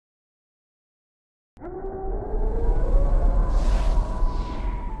Oh,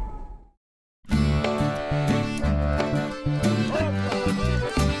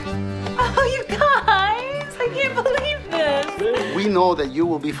 you guys! I can't believe this! We know that you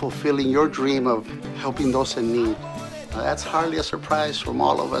will be fulfilling your dream of helping those in need. That's hardly a surprise from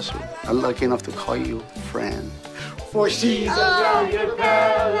all of us who are lucky enough to call you friend. For she's a young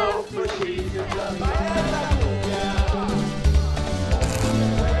fellow, for she's a young fellow.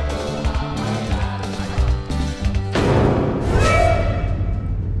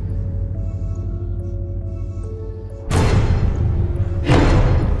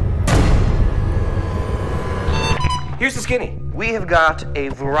 Here's the skinny. We have got a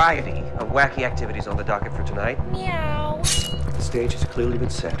variety of wacky activities on the docket for tonight. Meow. The stage has clearly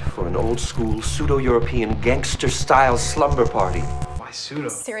been set for an old-school, pseudo-European gangster-style slumber party. Why pseudo?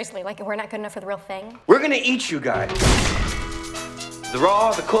 Seriously, like we're not good enough for the real thing? We're gonna eat you guys. The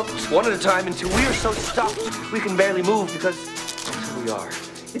raw, the cooked, one at a time until we are so stuffed we can barely move because that's who we are.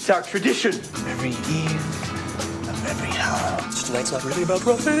 It's our tradition. Every eve of every hour. Tonight's not really about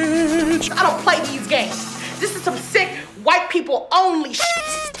revenge. I don't play these games. This is some sick, white people only shit.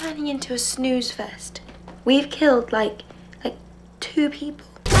 This is turning into a snooze fest. We've killed, like 2 people.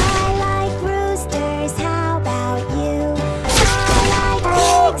 I like roosters, how about you? I like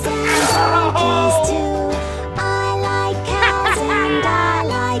pigs and turkeys too. I like cows and I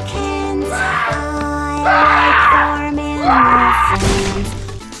like hens. I like farming with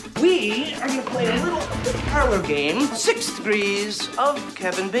friends. We are gonna play a little parlor game, 6 degrees of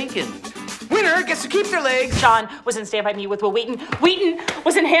Kevin Bacon. Winner gets to keep their legs. Sean was in Stand By Me with Will Wheaton. Wheaton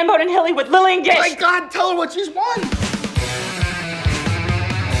was in Hamboat and Hilly with Lillian Gish. Oh my God, tell her what she's won.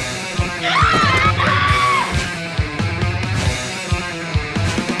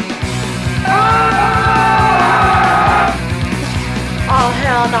 Oh,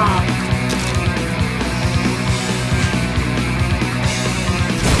 hell no.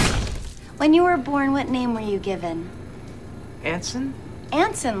 When you were born, what name were you given? Anson?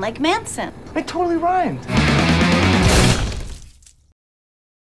 Anson, like Manson. It totally rhymed.